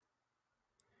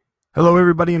Hello,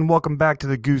 everybody, and welcome back to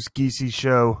the Goose Giesey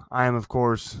Show. I am, of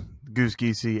course, Goose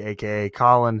Giesey, aka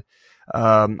Colin.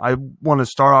 I want to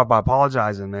start off by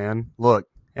apologizing, man. Look,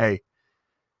 hey,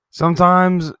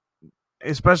 sometimes,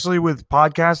 especially with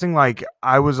podcasting, like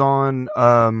I was on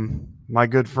my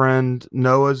good friend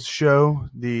Noah's show,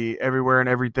 the Everywhere and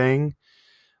Everything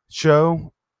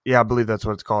show. Yeah, I believe that's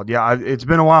what it's called. Yeah, it's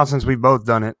been a while since we've both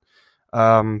done it,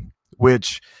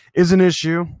 which is an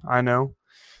issue, I know.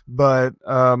 But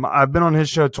I've been on his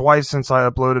show twice since I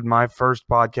uploaded my first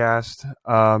podcast.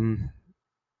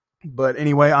 But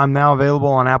anyway, I'm now available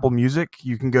on Apple Music.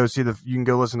 You can go listen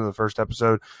to the first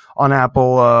episode on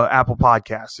Apple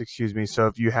Podcasts. Excuse me. So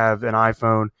if you have an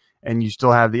iPhone and you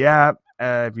still have the app,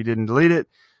 if you didn't delete it,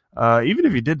 even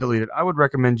if you did delete it, I would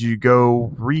recommend you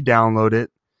go re-download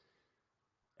it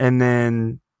and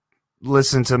then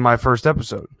listen to my first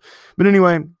episode. But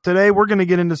anyway, today we're going to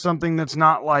get into something that's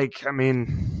not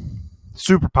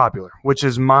super popular, which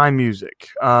is my music.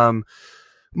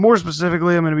 More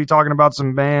specifically, I'm going to be talking about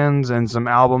some bands and some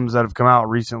albums that have come out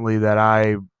recently that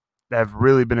I have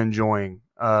really been enjoying.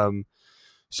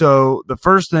 So the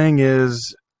first thing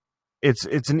is it's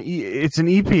an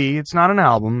EP. It's not an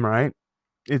album, right?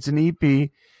 It's an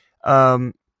EP.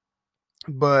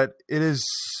 But it is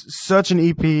such an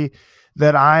EP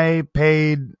that I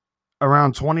paid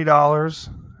around $20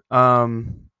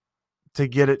 to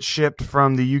get it shipped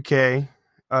from the UK,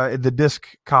 the disc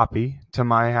copy to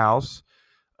my house.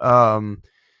 Um,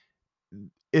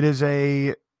 it is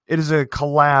a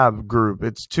collab group.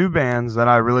 It's two bands that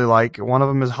I really like. One of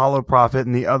them is Hollow Prophet,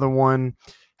 and the other one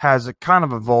has a kind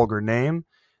of a vulgar name.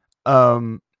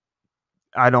 Um,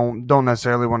 I don't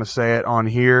necessarily want to say it on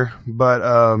here,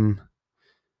 but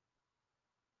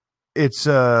it's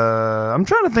I'm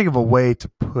trying to think of a way to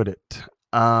put it.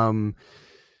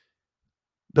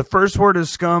 The first word is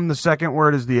scum, the second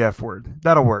word is the F word.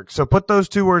 That'll work. So put those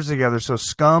two words together. So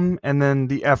scum and then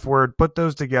the F word, put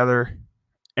those together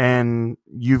and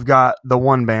you've got the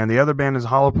one band. The other band is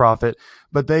Hollow Prophet,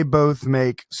 but they both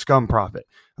make Scum Prophet.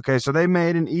 Okay, so they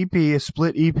made an EP, a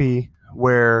split EP,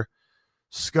 where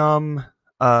Scum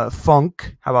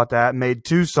Funk, how about that, made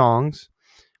two songs.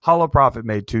 Hollow Prophet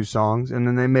made two songs, and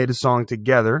then they made a song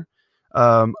together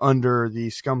under the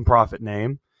Scum Prophet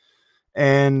name.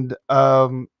 And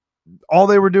all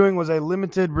they were doing was a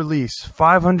limited release,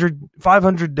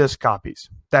 500 disc copies.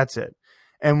 That's it.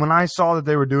 And when I saw that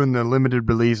they were doing the limited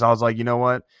release, I was like, you know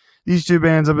what? These two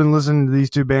bands, I've been listening to these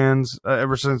two bands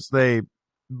ever since they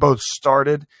both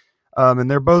started. And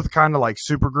they're both kind of like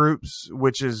super groups,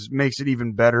 which makes it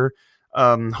even better.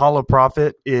 Hollow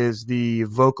Prophet is the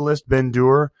vocalist, Ben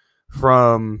Dure,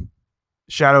 from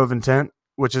Shadow of Intent,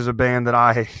 which is a band that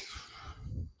I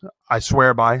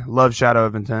swear by. Love Shadow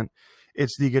of Intent.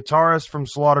 It's the guitarist from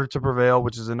Slaughter to Prevail,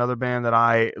 which is another band that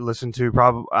I listen to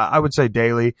probably, I would say,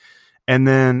 daily. And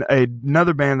then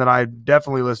another band that I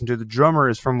definitely listen to, the drummer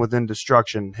is from Within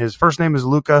Destruction. His first name is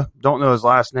Luka. Don't know his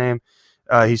last name.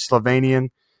 He's Slovenian.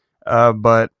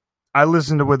 But I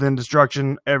listen to Within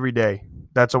Destruction every day.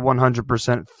 That's a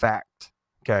 100% fact.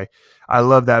 Okay. I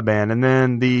love that band. And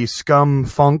then the Scum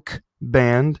Funk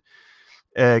band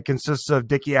consists of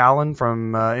Dickie Allen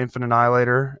from Infinite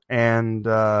Annihilator and,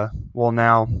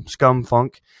 now Scum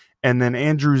Funk. And then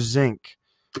Andrew Zink,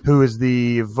 who is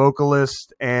the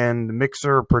vocalist and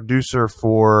mixer producer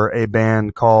for a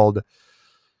band called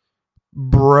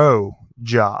Bro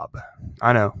Job.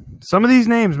 I know. Some of these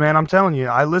names, man, I'm telling you,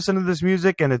 I listen to this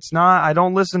music and I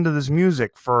don't listen to this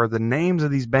music for the names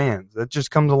of these bands. That just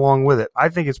comes along with it. I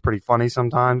think it's pretty funny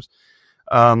sometimes.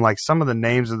 Like some of the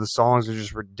names of the songs are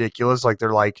just ridiculous. Like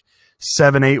they're like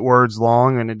 7-8 words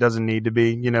long and it doesn't need to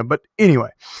be, but anyway,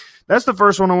 that's the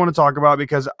first one I want to talk about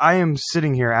because I am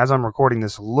sitting here as I'm recording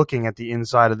this, looking at the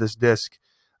inside of this disc,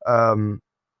 the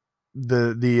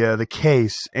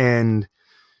case, and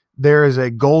there is a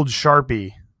gold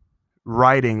Sharpie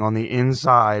writing on the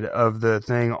inside of the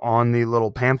thing on the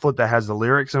little pamphlet that has the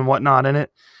lyrics and whatnot in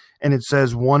it. And it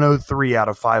says 103 out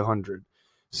of 500.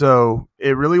 So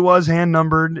it really was hand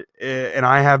numbered. And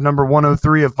I have number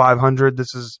 103 of 500.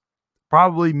 This is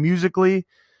probably musically,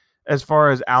 as far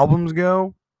as albums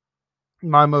go,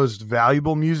 my most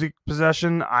valuable music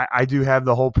possession. I do have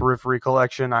the whole Periphery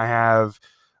collection. I have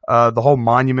the whole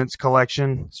Monuments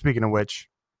collection. Speaking of which,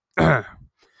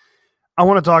 I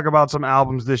want to talk about some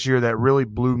albums this year that really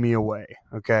blew me away.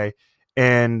 Okay.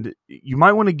 And you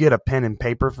might want to get a pen and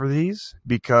paper for these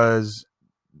because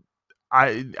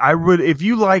I would, if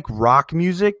you like rock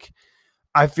music,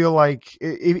 I feel like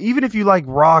even if you like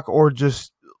rock or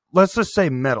just, let's just say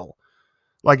metal,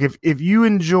 like if you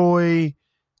enjoy,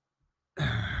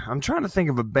 I'm trying to think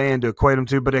of a band to equate them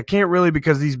to, but I can't really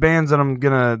because these bands that I'm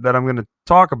gonna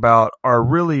talk about are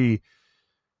really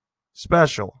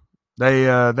special. They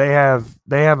have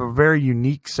a very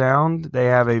unique sound. They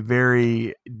have a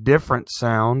very different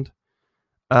sound.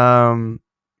 Um,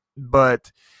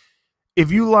 but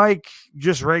if you like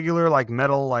just regular like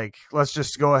metal, like let's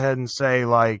just go ahead and say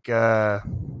like oh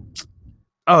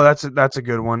that's a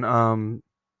good one.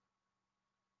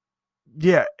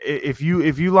 Yeah, if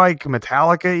you like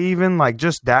Metallica, even like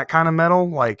just that kind of metal,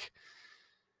 like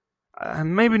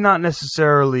maybe not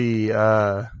necessarily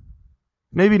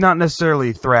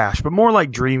thrash, but more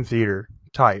like Dream Theater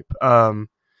type,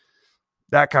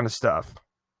 that kind of stuff.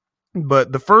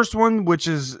 But the first one, which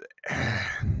is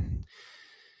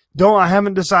don't I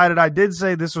haven't decided. I did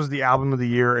say this was the album of the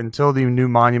year until the new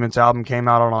Monuments album came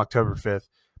out on October 5th,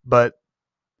 but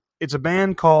it's a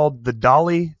band called the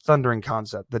Dolly Thundering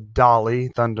Concept. The Dolly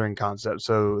Thundering Concept.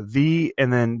 So the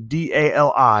and then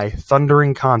DALI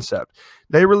Thundering Concept.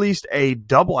 They released a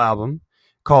double album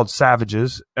called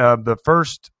Savages. The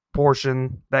first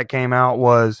portion that came out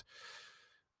was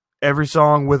every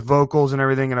song with vocals and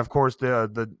everything, and of course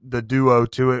the duo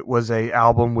to it was a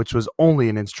album which was only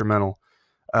an instrumental.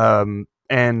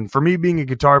 And for me being a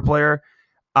guitar player,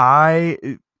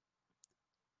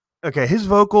 his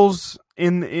vocals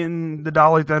in the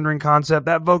Dolly Thundering Concept,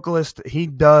 that vocalist, he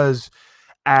does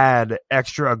add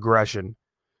extra aggression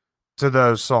to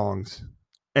those songs.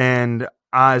 And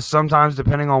I sometimes,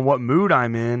 depending on what mood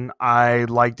I'm in, I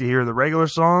like to hear the regular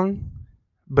song,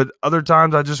 but other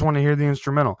times I just want to hear the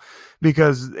instrumental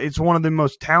because it's one of the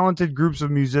most talented groups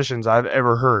of musicians I've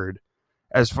ever heard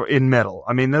as for in metal.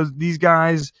 I mean, these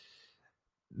guys,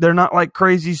 they're not like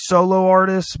crazy solo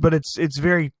artists, but it's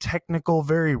very technical,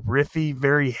 very riffy,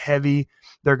 very heavy.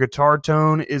 Their guitar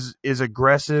tone is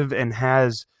aggressive and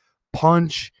has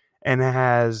punch and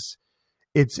has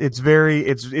it's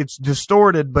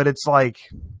distorted, but it's like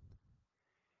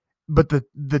but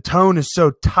the tone is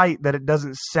so tight that it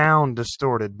doesn't sound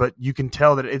distorted, but you can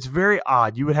tell that it's very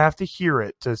odd. You would have to hear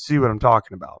it to see what I'm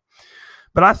talking about.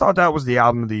 But I thought that was the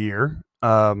album of the year,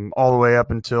 all the way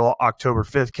up until October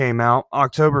 5th came out.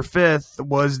 October 5th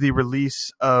was the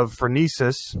release of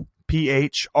Phronesis,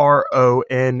 Phronesis.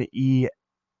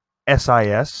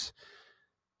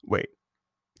 Wait.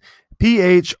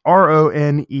 Phronesis.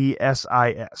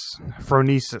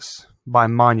 Phronesis by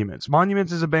Monuments.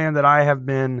 Monuments is a band that I have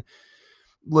been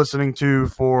listening to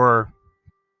for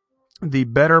the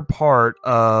better part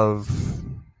of,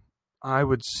 I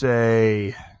would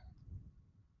say,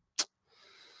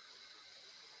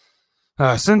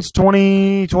 since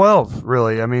 2012,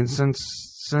 really. I mean, since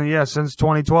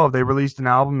 2012. They released an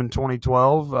album in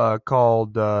 2012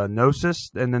 called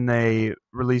Gnosis, and then they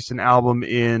released an album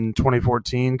in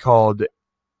 2014 called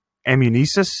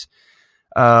Ammunisis.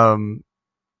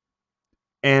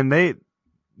 And the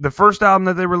first album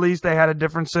that they released, they had a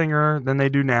different singer than they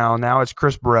do now. Now it's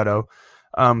Chris Barretto,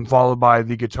 followed by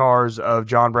the guitars of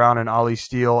John Brown and Ollie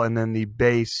Steele, and then the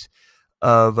bass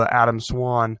of Adam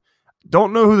Swan.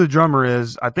 Don't know who the drummer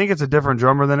is. I think it's a different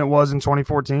drummer than it was in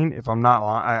 2014. If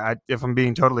if I'm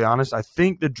being totally honest, I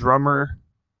think the drummer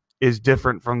is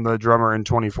different from the drummer in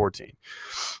 2014.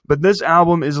 But this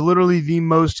album is literally the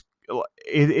most.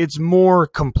 It's more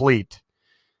complete.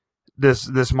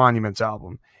 This Monuments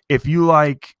album. If you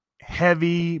like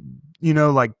heavy,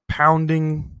 like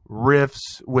pounding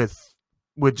riffs with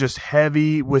just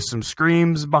heavy with some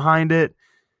screams behind it,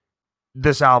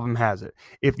 this album has it.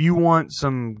 If you want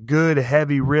some good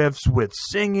heavy riffs with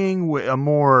singing, with a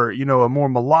more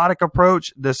melodic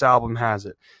approach, this album has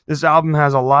it. This album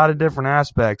has a lot of different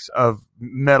aspects of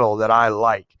metal that I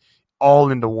like,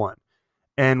 all into one.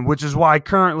 And which is why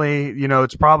currently,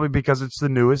 it's probably because it's the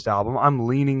newest album, I'm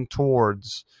leaning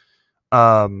towards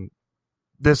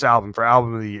this album for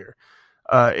album of the year.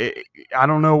 I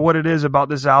don't know what it is about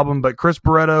this album, but Chris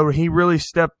Barretto, he really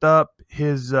stepped up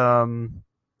his vocals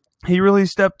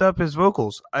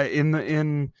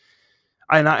and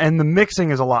the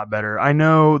mixing is a lot better. I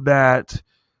know that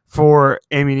for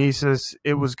Ammunisis,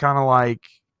 it was kind of like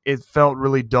it felt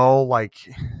really dull. Like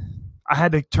I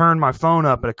had to turn my phone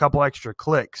up at a couple extra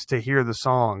clicks to hear the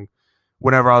song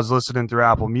whenever I was listening through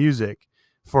Apple Music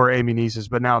for Ammunisis.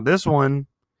 But now this one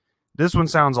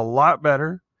sounds a lot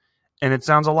better, and it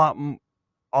sounds a lot,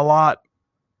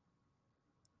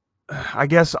 I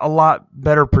guess, a lot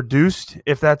better produced.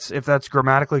 If that's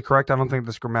grammatically correct, I don't think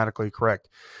that's grammatically correct,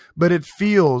 but it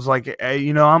feels like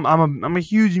I'm a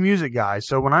huge music guy.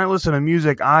 So when I listen to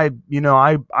music, I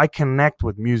connect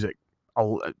with music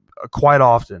quite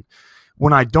often.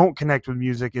 When I don't connect with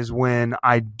music is when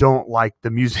I don't like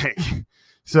the music.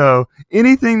 So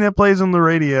anything that plays on the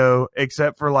radio,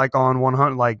 except for like on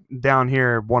 100, like down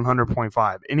here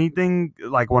 100.5, anything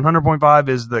like 100.5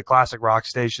 is the classic rock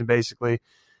station. Basically,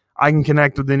 I can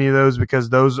connect with any of those because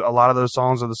a lot of those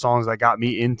songs are the songs that got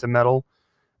me into metal.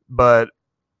 But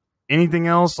anything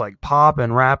else like pop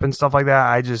and rap and stuff like that,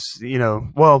 I just,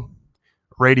 well,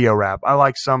 radio rap. I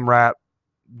like some rap,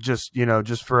 just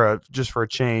for a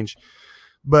change.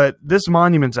 But this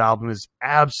Monuments album is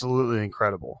absolutely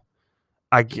incredible.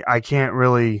 I can't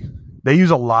really. They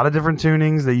use a lot of different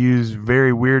tunings. They use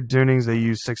very weird tunings. They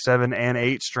use 6, 7, and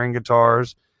 8 string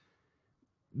guitars.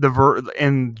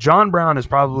 And John Brown is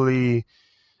probably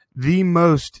the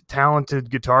most talented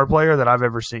guitar player that I've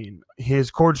ever seen.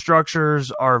 His chord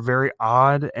structures are very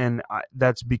odd, and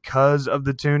that's because of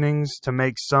the tunings. To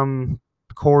make some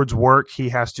chords work, he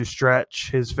has to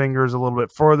stretch his fingers a little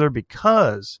bit further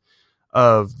because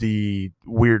of the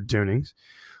weird tunings,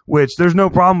 which there's no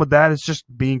problem with that. It's just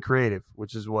being creative,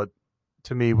 which is what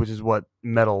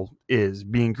metal is: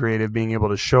 being creative, being able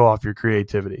to show off your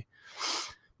creativity.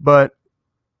 But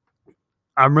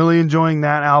I'm really enjoying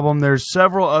that album. There's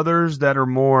several others that are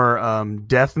more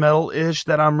death metal-ish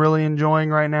that I'm really enjoying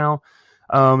right now.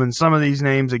 And some of these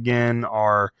names again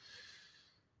are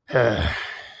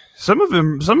some of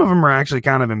them are actually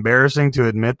kind of embarrassing to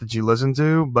admit that you listen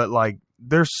to, but like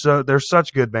they're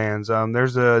such good bands.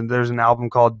 There's an album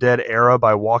called Dead Era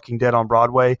by Walking Dead on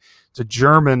Broadway. It's a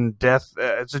German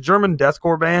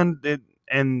deathcore band,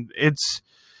 and it's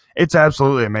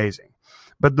absolutely amazing.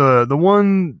 But the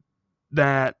one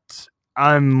that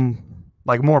I'm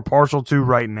like more partial to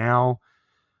right now,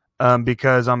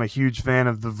 because I'm a huge fan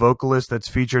of the vocalist that's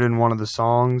featured in one of the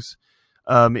songs,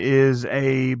 is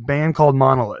a band called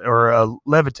Monolith, or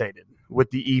Levitated,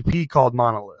 with the EP called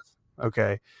Monolith.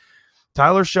 Okay,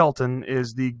 Tyler Shelton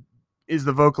is the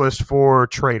vocalist for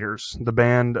Traitors, the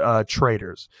band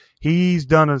Traitors. He's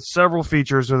done several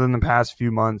features within the past few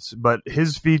months, but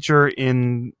his feature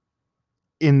in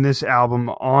this album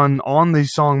on the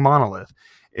song Monolith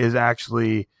is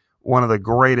actually one of the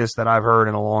greatest that I've heard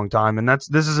in a long time. And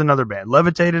this is another band.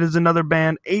 Levitated is another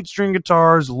band. 8-string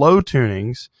guitars, low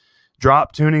tunings,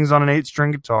 drop tunings on an 8-string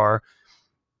guitar.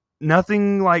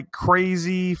 Nothing like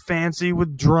crazy fancy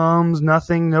with drums, no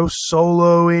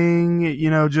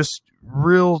soloing, just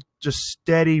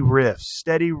steady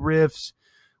riffs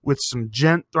with some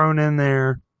gent thrown in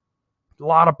there. A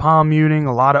lot of palm muting,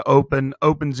 a lot of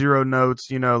open zero notes,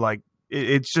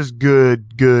 it's just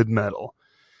good metal.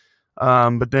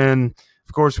 But then,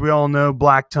 of course, we all know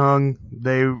Black Tongue.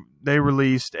 They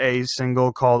released a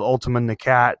single called Ultima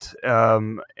Necat.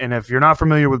 And if you're not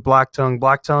familiar with Black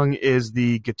Tongue is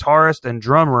the guitarist and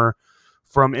drummer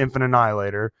from Infinite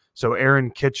Annihilator. So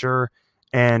Aaron Kitcher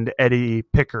and Eddie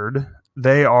Pickard.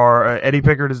 Eddie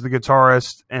Pickard is the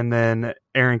guitarist, and then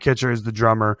Aaron Kitcher is the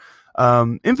drummer.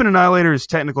 Infinite Annihilator is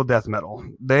technical death metal.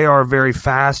 They are very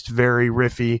fast, very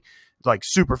riffy, like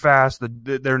super fast.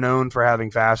 They're known for having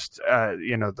fast,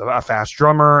 a fast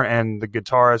drummer, and the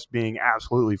guitarist being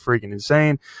absolutely freaking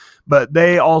insane. But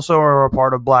they also are a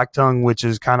part of Black Tongue, which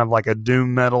is kind of like a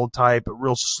doom metal type,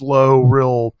 real slow,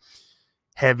 real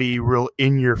heavy, real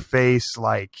in your face,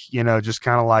 like, just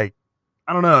kind of like,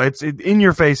 I don't know. It's in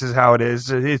your face is how it is.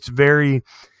 It's very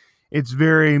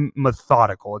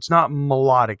methodical. It's not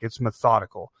melodic. It's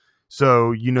methodical.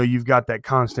 So, you've got that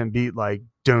constant beat, like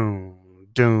doom,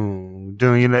 doom,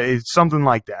 doom. It's something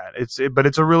like that. But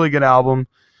it's a really good album.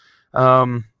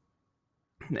 And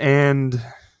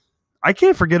I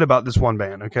can't forget about this one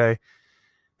band. Okay,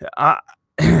 I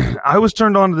was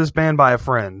turned on to this band by a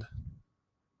friend,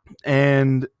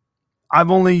 and I've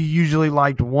only usually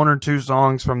liked 1 or 2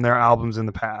 songs from their albums in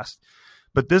the past.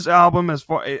 But this album,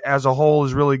 as a whole,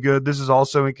 is really good. This is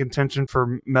also in contention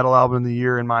for Metal Album of the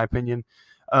Year, in my opinion.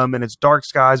 And it's Dark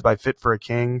Skies by Fit for a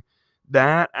King.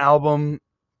 That album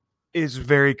is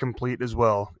very complete as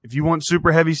well. If you want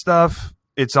super heavy stuff,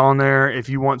 it's on there. If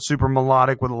you want super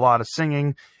melodic with a lot of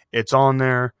singing, it's on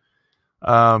there.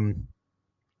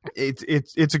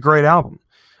 It's a great album.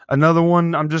 Another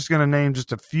one, I'm just going to name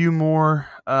just a few more.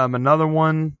 Another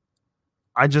one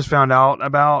I just found out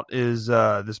about is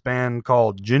this band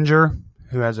called Ginger,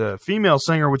 who has a female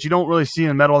singer, which you don't really see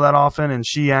in metal that often, and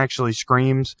she actually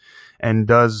screams and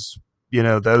does,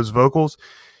 those vocals.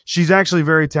 She's actually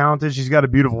very talented. She's got a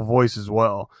beautiful voice as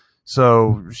well,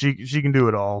 so she can do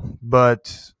it all.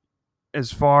 But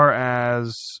as far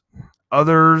as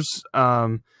others,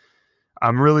 I'm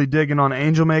really digging on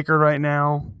Angel Maker right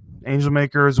now. Angel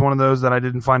Maker is one of those that I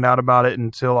didn't find out about it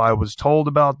until I was told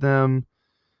about them.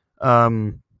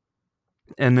 And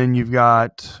then you've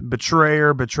got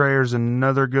Betrayer. Betrayer's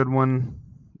another good one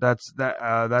That's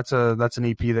an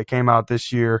EP that came out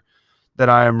this year that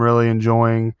I am really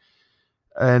enjoying.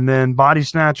 And then Body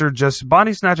Snatcher just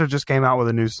came out with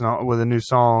a new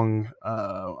song.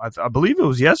 I believe it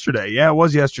was yesterday. Yeah, it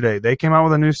was yesterday. They came out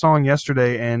with a new song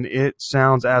yesterday, and it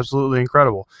sounds absolutely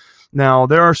incredible. Now,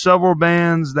 there are several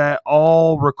bands that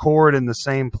all record in the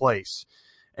same place,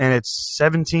 and it's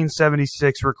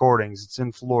 1776 Recordings. It's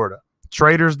in Florida.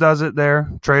 Traders does it there.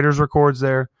 Traders records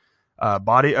there.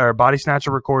 Body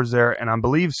Snatcher records there, and I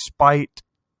believe Spite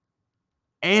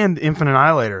and Infinite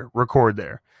Annihilator record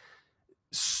there.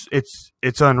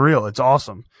 It's unreal. It's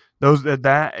awesome.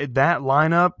 That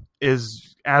lineup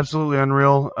is absolutely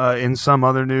unreal. In some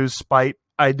other news, Spite,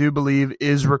 I do believe,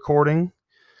 is recording.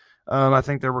 I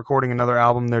think they're recording another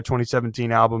album. Their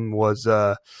 2017 album was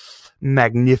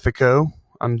Magnifico.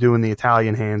 I'm doing the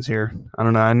Italian hands here. I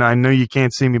don't know. I know you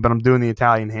can't see me, but I'm doing the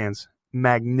Italian hands.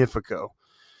 Magnifico.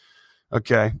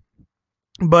 Okay,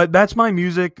 but that's my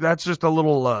music. That's just a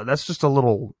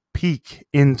little peek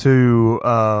into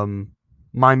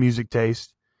my music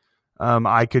taste.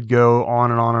 I could go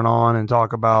on and on and on and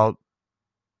talk about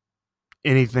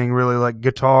anything really, like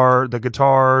the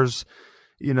guitars,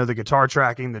 the guitar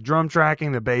tracking, the drum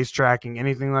tracking, the bass tracking,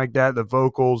 anything like that, the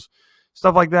vocals,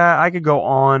 stuff like that. I could go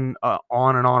on and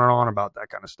on and on about that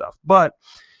kind of stuff. But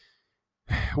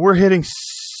we're hitting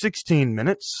 16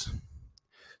 minutes.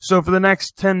 So for the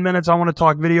next 10 minutes, I want to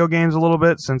talk video games a little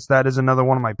bit, since that is another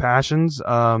one of my passions.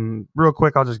 Real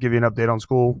quick, I'll just give you an update on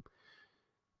school.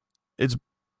 It's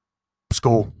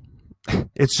school.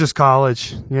 It's just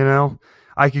college,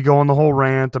 I could go on the whole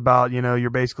rant about,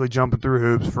 you're basically jumping through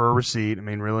hoops for a receipt. I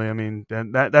mean, really,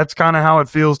 that's kind of how it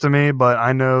feels to me, but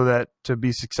I know that to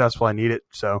be successful, I need it.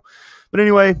 So, but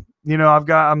anyway,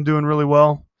 I'm doing really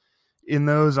well in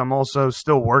those. I'm also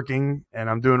still working, and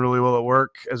I'm doing really well at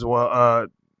work as well.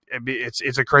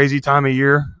 It's a crazy time of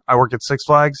year. I work at Six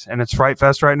Flags, and it's Fright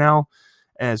Fest right now.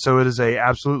 And so it is a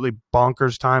absolutely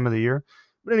bonkers time of the year.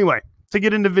 But anyway, to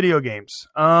get into video games.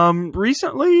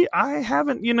 Recently, I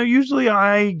haven't, usually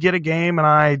I get a game and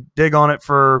I dig on it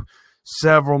for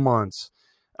several months,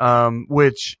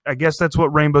 which I guess that's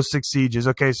what Rainbow Six Siege is.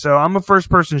 Okay, so I'm a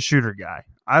first-person shooter guy.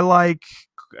 I like,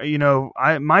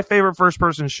 my favorite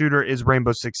first-person shooter is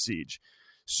Rainbow Six Siege.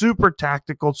 Super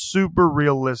tactical, super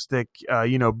realistic,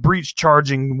 breach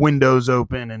charging windows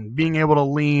open and being able to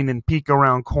lean and peek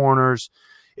around corners.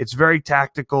 It's very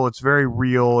tactical. It's very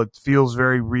real. It feels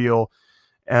very real.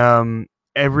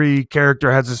 Every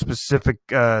character has a specific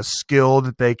skill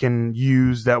that they can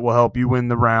use that will help you win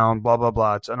the round, blah, blah,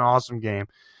 blah. It's an awesome game.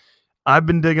 I've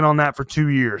been digging on that for 2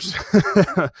 years.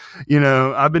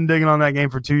 I've been digging on that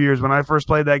game for 2 years. When I first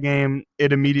played that game,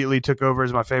 it immediately took over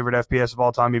as my favorite FPS of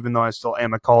all time, even though I still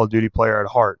am a Call of Duty player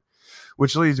at heart.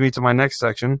 Which leads me to my next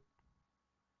section.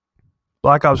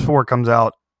 Black Ops 4 comes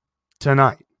out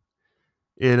tonight.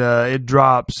 It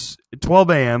drops at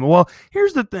 12 a.m. Well,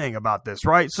 here's the thing about this,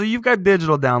 right? So you've got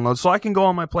digital downloads. So I can go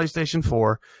on my PlayStation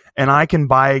 4 and I can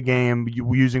buy a game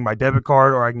using my debit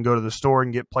card, or I can go to the store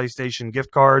and get PlayStation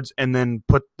gift cards and then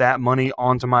put that money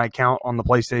onto my account on the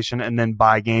PlayStation and then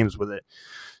buy games with it.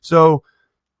 So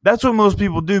that's what most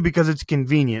people do because it's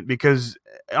convenient. Because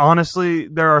honestly,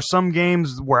 there are some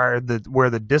games where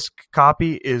the disc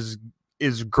copy is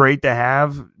great to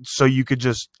have, so you could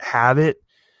just have it.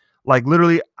 Like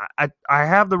literally, I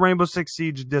have the Rainbow Six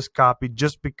Siege disc copy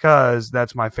just because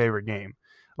that's my favorite game.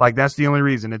 Like that's the only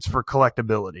reason. It's for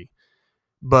collectability.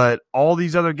 But all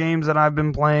these other games that I've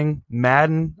been playing,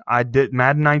 Madden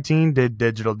 19 did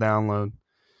digital download.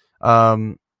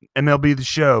 MLB The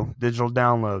Show, digital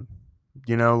download.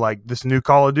 Like this new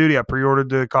Call of Duty, I pre-ordered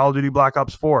the Call of Duty Black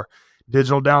Ops 4.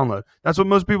 Digital download. That's what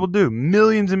most people do.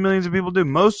 Millions and millions of people do.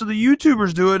 Most of the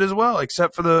YouTubers do it as well,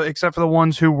 except for the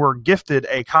ones who were gifted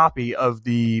a copy of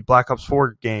the Black Ops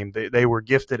 4 game. They were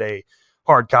gifted a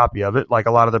hard copy of it, like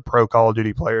a lot of the pro Call of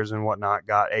Duty players and whatnot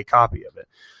got a copy of it.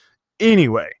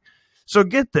 Anyway, so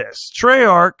get this.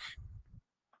 Treyarch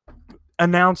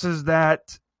announces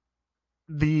that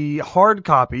the hard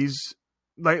copies,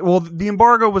 the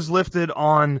embargo was lifted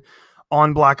on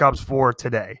Black Ops 4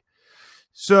 today.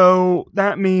 So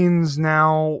that means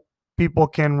now people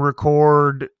can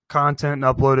record content and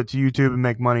upload it to YouTube and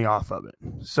make money off of it.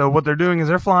 So what they're doing is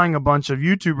they're flying a bunch of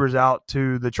YouTubers out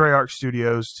to the Treyarch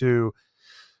studios to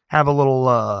have a little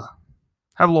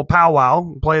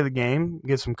powwow, play the game,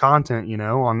 get some content,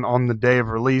 on the day of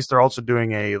release. They're also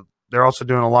doing a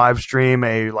live stream,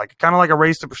 kind of like a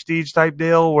Race to Prestige type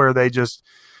deal where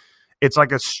it's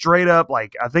like a straight up, I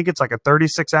think it's like a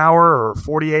 36-hour or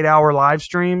 48-hour live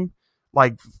stream.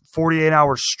 48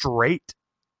 hours straight,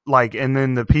 and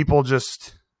then the people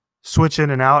just switch in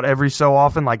and out every so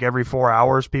often, like every 4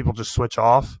 hours, people just switch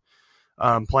off,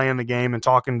 playing the game and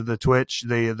talking to the Twitch,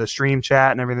 the stream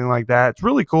chat and everything like that. It's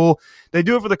really cool. They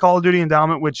do it for the Call of Duty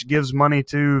Endowment, which gives money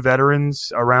to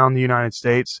veterans around the United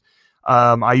States.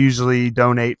 I usually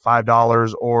donate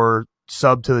 $5 or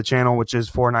sub to the channel, which is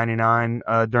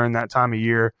 $4.99 during that time of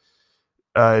year.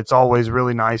 It's always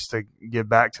really nice to give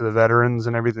back to the veterans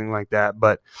and everything like that.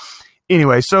 But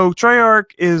anyway, so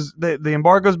Treyarch is the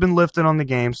embargo's been lifted on the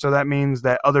game, so that means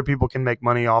that other people can make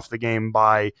money off the game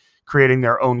by creating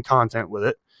their own content with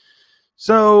it.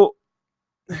 So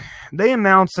they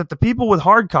announced that the people with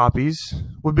hard copies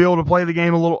would be able to play the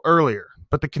game a little earlier.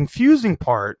 But the confusing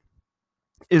part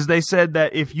is they said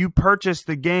that if you purchased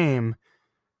the game,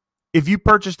 if you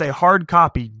purchased a hard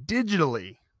copy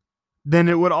digitally, then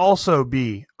it would also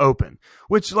be open.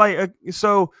 Which, like,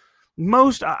 so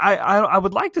most, I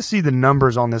would like to see the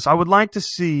numbers on this. I would like to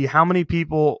see how many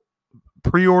people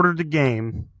pre-ordered the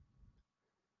game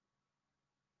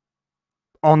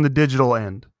on the digital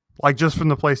end, like just from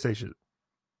the PlayStation,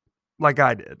 like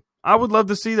I did. I would love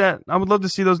to see that. I would love to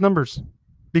see those numbers,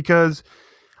 because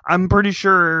I'm pretty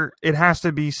sure it has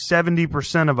to be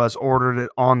 70% of us ordered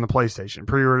it on the PlayStation,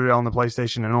 pre-ordered it on the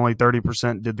PlayStation, and only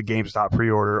 30% did the GameStop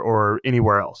pre-order or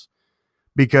anywhere else.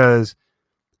 Because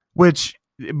they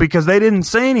didn't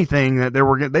say anything that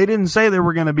they didn't say there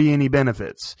were going to be any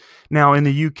benefits. Now in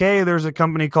the UK, there's a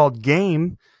company called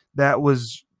Game that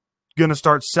was going to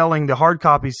start selling the hard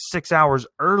copies 6 hours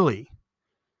early.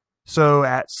 So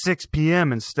at 6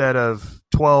 p.m. instead of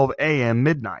 12 a.m.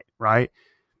 midnight, right?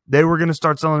 They were going to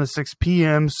start selling at 6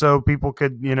 p.m. so people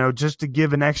could, just to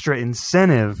give an extra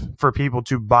incentive for people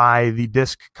to buy the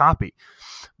disc copy.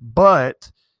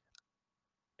 But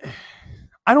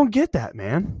I don't get that,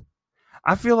 man.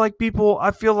 I feel like that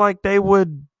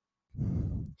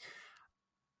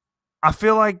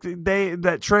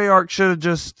Treyarch should have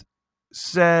just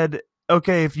said,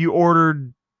 okay, if you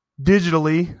ordered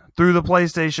digitally through the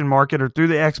PlayStation market or through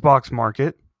the Xbox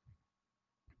market,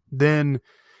 then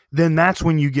that's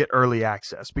when you get early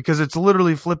access, because it's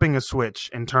literally flipping a switch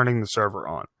and turning the server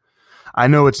on. I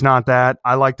know it's not that.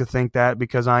 I like to think that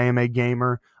because I am a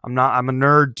gamer. I'm a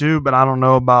nerd too, but I don't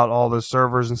know about all the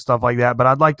servers and stuff like that. But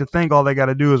I'd like to think all they got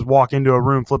to do is walk into a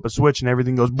room, flip a switch, and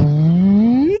everything goes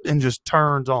and just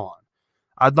turns on.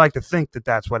 I'd like to think that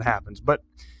that's what happens, but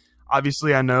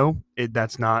obviously I know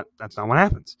that's not what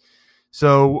happens.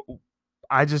 So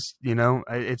I just,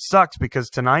 it sucks because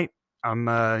tonight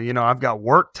I've got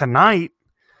work tonight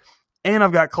and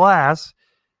I've got class.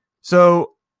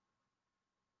 So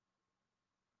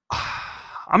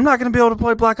I'm not going to be able to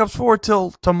play Black Ops 4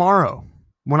 till tomorrow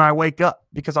when I wake up,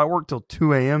 because I work till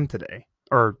 2 a.m. today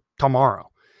or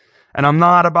tomorrow. And I'm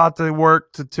not about to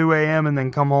work to 2 a.m. and then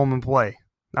come home and play.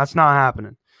 That's not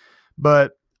happening.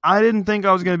 But I didn't think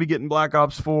I was going to be getting Black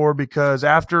Ops 4 because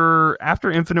after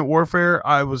Infinite Warfare,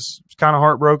 I was kind of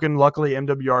heartbroken. Luckily,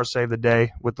 MWR saved the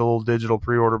day with the little digital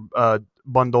pre-order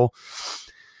bundle.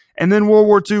 And then World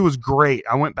War II was great.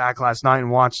 I went back last night and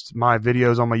watched my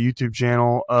videos on my YouTube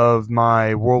channel of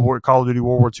my Call of Duty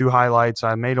World War II highlights.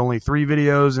 I made only 3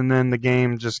 videos, and then the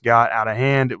game just got out of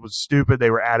hand. It was stupid.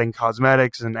 They were adding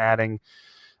cosmetics and adding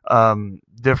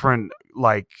different,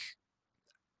 like,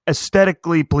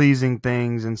 aesthetically pleasing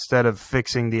things instead of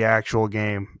fixing the actual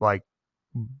game, like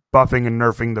buffing and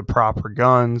nerfing the proper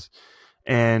guns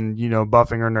and,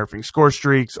 buffing or nerfing score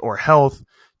streaks or health,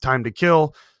 time to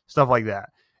kill, stuff like that.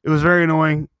 It was very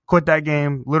annoying. Quit that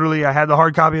game. Literally, I had the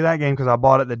hard copy of that game because I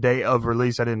bought it the day of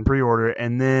release. I didn't pre-order it.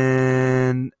 And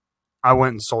then I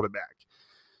went and sold it back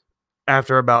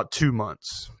after about 2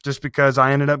 months, just because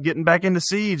I ended up getting back into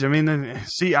Siege. I mean,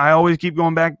 see, I always keep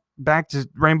going back to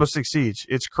Rainbow Six Siege.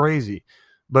 It's crazy.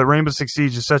 But Rainbow Six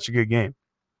Siege is such a good game.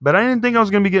 But I didn't think I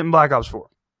was going to be getting Black Ops 4.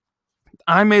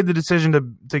 I made the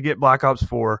decision to get Black Ops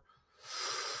 4.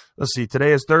 Let's see,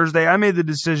 today is Thursday. I made the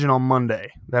decision on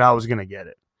Monday that I was going to get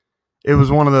it. It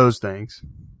was one of those things.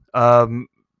 And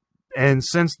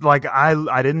since, like,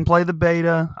 I didn't play the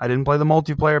beta, I didn't play the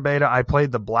multiplayer beta, I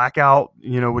played the Blackout,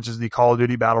 which is the Call of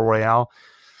Duty Battle Royale.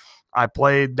 I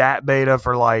played that beta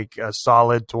for like a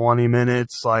solid 20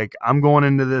 minutes. Like, I'm going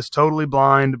into this totally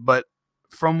blind, but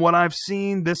from what I've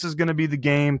seen, this is going to be the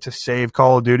game to save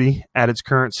Call of Duty at its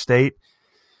current state.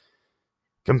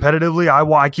 Competitively,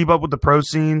 I keep up with the pro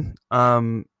scene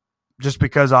just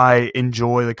because I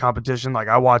enjoy the competition. Like,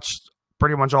 I watched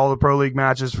pretty much all the Pro League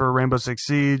matches for Rainbow Six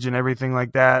Siege and everything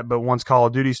like that. But once Call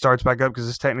of Duty starts back up, because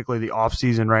it's technically the off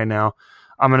season right now,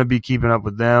 I'm going to be keeping up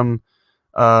with them,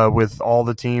 with all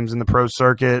the teams in the pro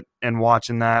circuit and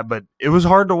watching that. But it was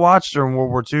hard to watch during World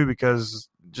War II because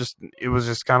it was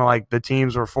just kind of like the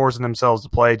teams were forcing themselves to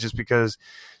play just because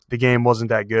the game wasn't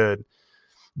that good.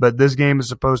 But this game is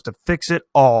supposed to fix it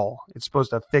all. It's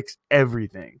supposed to fix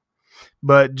everything.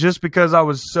 But just because I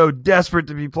was so desperate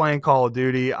to be playing Call of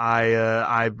Duty,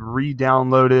 I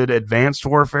re-downloaded Advanced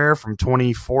Warfare from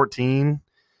 2014.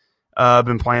 I've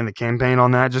been playing the campaign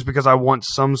on that just because I want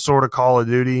some sort of Call of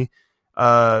Duty.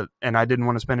 And I didn't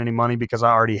want to spend any money because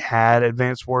I already had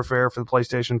Advanced Warfare for the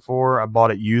PlayStation 4. I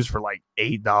bought it used for like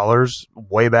 $8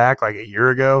 way back, like a year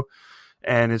ago.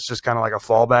 And it's just kind of like a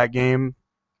fallback game.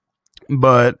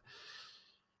 But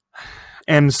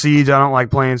Siege, I don't like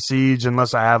playing Siege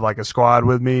unless I have like a squad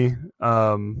with me.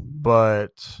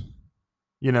 But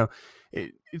you know,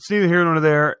 it's neither here nor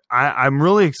there. I'm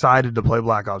really excited to play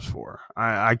Black Ops 4.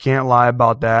 I can't lie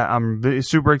about that. I'm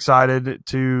super excited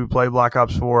to play Black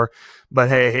Ops 4. But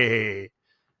hey,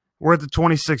 we're at the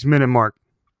 26-minute mark.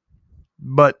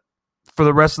 But for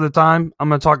the rest of the time, I'm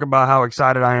going to talk about how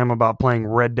excited I am about playing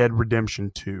Red Dead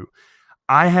Redemption 2.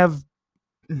 I have...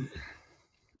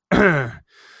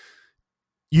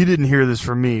 You didn't hear this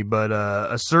from me, but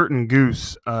a certain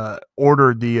Goose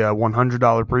ordered the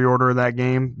 $100 pre-order of that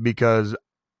game because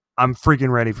I'm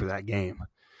freaking ready for that game.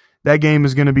 That game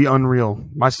is going to be unreal.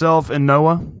 Myself and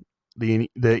Noah, the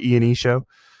E&E show,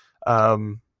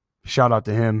 shout out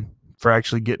to him for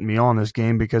actually getting me on this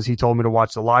game because he told me to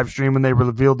watch the live stream when they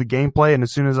revealed the gameplay, and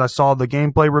as soon as I saw the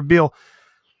gameplay reveal,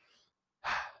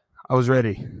 I was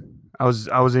ready. I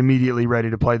was immediately ready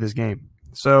to play this game.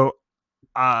 So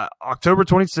October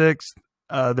 26th,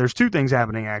 there's two things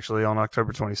happening actually on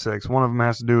October 26th. One of them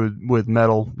has to do with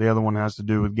metal. The other one has to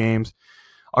do with games.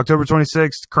 October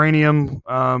 26th, Cranium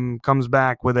comes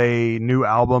back with a new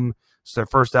album. It's their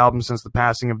first album since the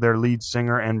passing of their lead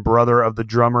singer and brother of the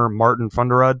drummer, Martin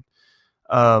Funderud.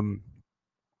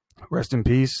 Rest in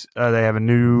peace. They have a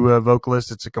new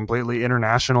vocalist. It's a completely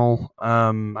international.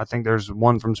 I think there's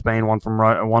one from Spain, one from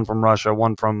Russia,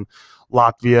 one from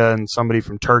Latvia, and somebody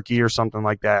from Turkey or something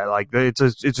like that. Like it's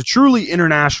a truly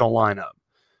international lineup,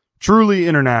 truly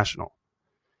international.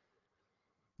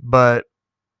 But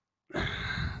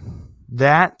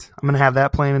that I'm gonna have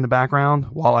that playing in the background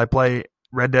while I play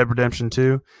Red Dead Redemption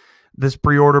 2. This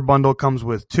pre-order bundle comes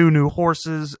with 2 new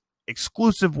horses,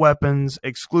 exclusive weapons,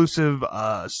 exclusive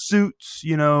suits,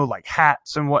 like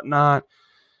hats and whatnot.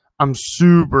 I'm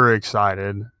super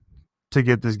excited to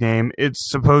get this game. It's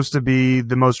supposed to be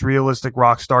the most realistic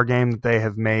Rockstar game that they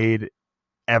have made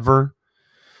ever.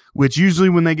 Which usually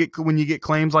when you get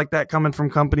claims like that coming from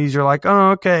companies, you're like,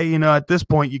 oh, okay, at this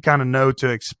point you kind of know to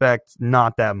expect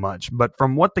not that much. But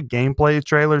from what the gameplay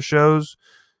trailer shows,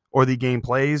 or the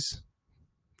gameplays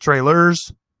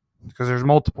trailers, because there's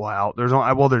multiple out. There's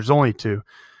only 2.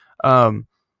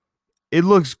 It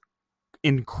looks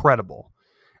incredible,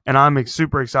 and I'm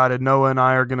super excited. Noah and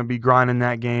I are going to be grinding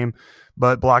that game.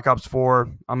 But Black Ops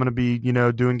 4, I'm going to be,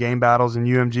 doing game battles and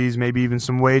UMGs, maybe even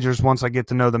some wagers once I get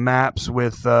to know the maps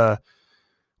with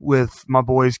my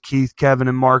boys Keith, Kevin,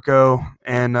 and Marco.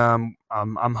 And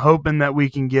I'm hoping that we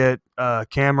can get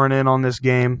Cameron in on this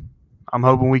game. I'm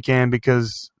hoping we can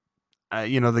because,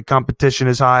 the competition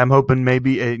is high. I'm hoping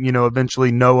maybe,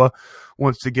 eventually Noah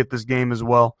wants to get this game as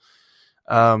well.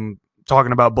 Talking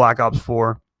about Black Ops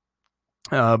 4.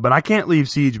 But I can't leave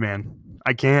Siege, man.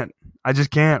 I can't. I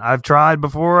just can't. I've tried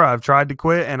before. I've tried to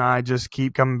quit, and I just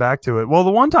keep coming back to it. Well,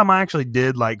 the one time I actually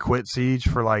did quit Siege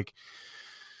for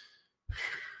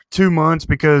 2 months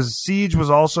because Siege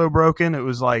was also broken. It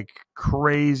was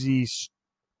crazy,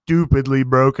 stupidly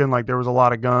broken. There was a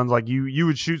lot of guns. You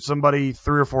would shoot somebody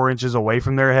 3 or 4 inches away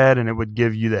from their head, and it would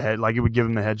give you the head. It would give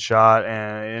them the headshot,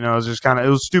 and it was just it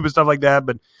was stupid stuff like that.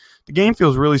 But the game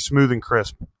feels really smooth and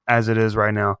crisp as it is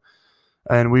right now.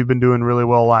 And we've been doing really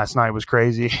well. Last night was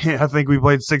crazy. I think we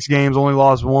played 6 games, only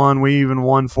lost 1. We even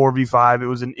won 4v5. It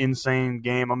was an insane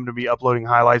game. I'm going to be uploading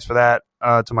highlights for that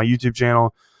to my YouTube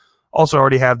channel. Also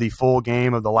already have the full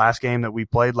game of the last game that we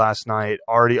played last night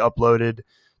already uploaded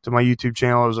to my YouTube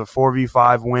channel. It was a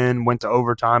 4v5 win, went to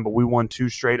overtime, but we won 2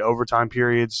 straight overtime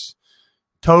periods.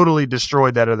 Totally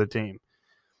destroyed that other team.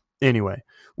 Anyway,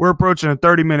 we're approaching a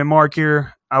 30-minute mark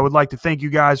here. I would like to thank you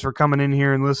guys for coming in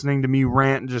here and listening to me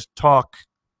rant and just talk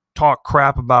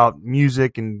crap about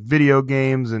music and video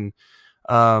games. And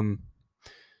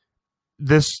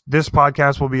this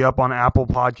podcast will be up on Apple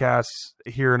Podcasts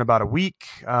here in about a week,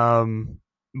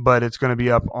 but it's going to be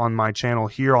up on my channel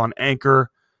here on Anchor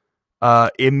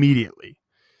immediately.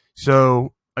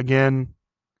 So again,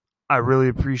 I really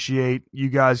appreciate you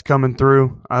guys coming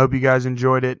through. I hope you guys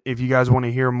enjoyed it. If you guys want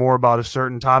to hear more about a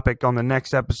certain topic on the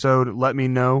next episode, let me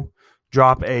know.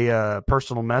 Drop a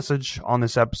personal message on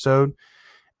this episode,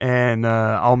 and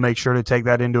I'll make sure to take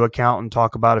that into account and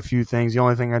talk about a few things. The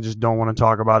only thing I just don't want to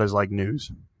talk about is like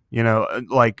news,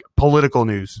 like political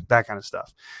news, that kind of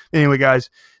stuff. Anyway, guys,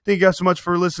 thank you guys so much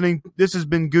for listening. This has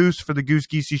been Goose for the Goose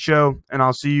Giesey Show, and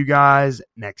I'll see you guys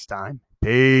next time.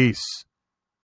 Peace.